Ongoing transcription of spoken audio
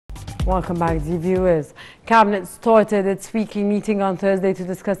Welcome back, dear viewers. Cabinet started its weekly meeting on Thursday to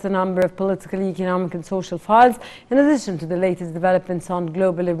discuss a number of political, economic and social files, in addition to the latest developments on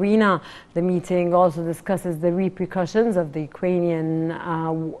global arena. The meeting also discusses the repercussions of the Ukrainian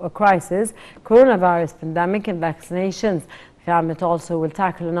crisis, coronavirus pandemic and vaccinations. The Cabinet also will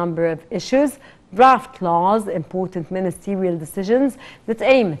tackle a number of issues, draft laws, important ministerial decisions that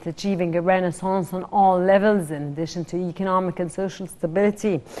aim at achieving a renaissance on all levels, in addition to economic and social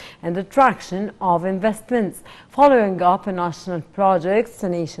stability and attraction of investments. Following up on national projects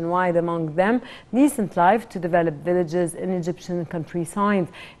nationwide, among them Decent Life to develop villages in Egyptian countryside.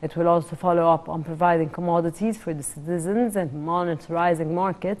 It will also follow up on providing commodities for the citizens and monitorizing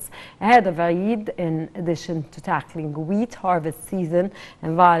markets ahead of Eid, in addition to tackling wheat harvest season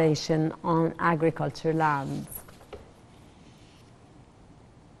and violation on agriculture lands.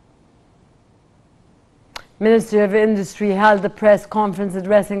 Minister of Industry held a press conference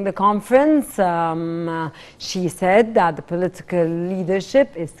addressing the conference. She said that the political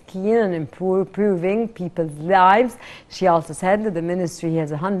leadership is keen on improving people's lives. She also said that the ministry has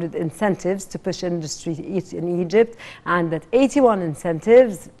 100 incentives to push industry in Egypt and that 81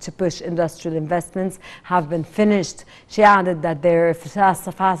 incentives to push industrial investments have been finished. She added that there are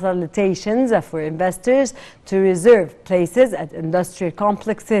facilitations for investors to reserve places at industrial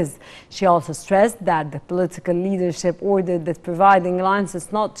complexes. She also stressed that the political leadership ordered that providing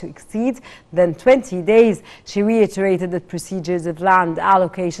allowances not to exceed than 20 days. She reiterated that procedures of land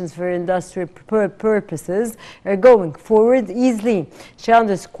allocations for industrial purposes are going forward easily. She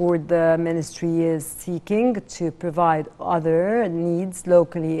underscored the ministry is seeking to provide other needs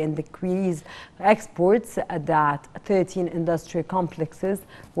locally and decrease exports, that 13 industrial complexes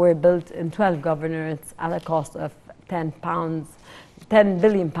were built in 12 governorates at a cost of £10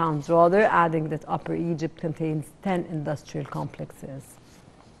 billion, adding that Upper Egypt contains 10 industrial complexes.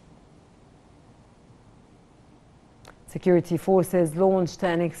 Security forces launched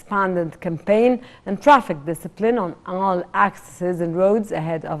an expanded campaign and traffic discipline on all accesses and roads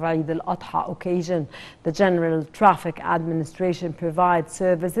ahead of Eid al-Adha occasion. The General Traffic Administration provides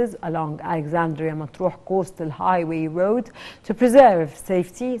services along Alexandria-Matruh Coastal Highway Road to preserve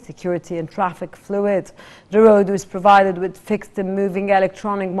safety, security and traffic fluid. The road was provided with fixed and moving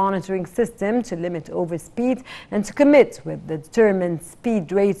electronic monitoring system to limit overspeed and to commit with the determined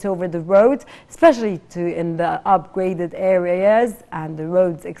speed rates over the road, especially in the upgraded areas, and the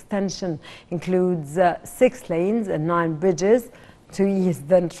road's extension includes 6 lanes and 9 bridges to ease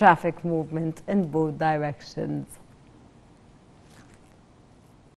the traffic movement in both directions.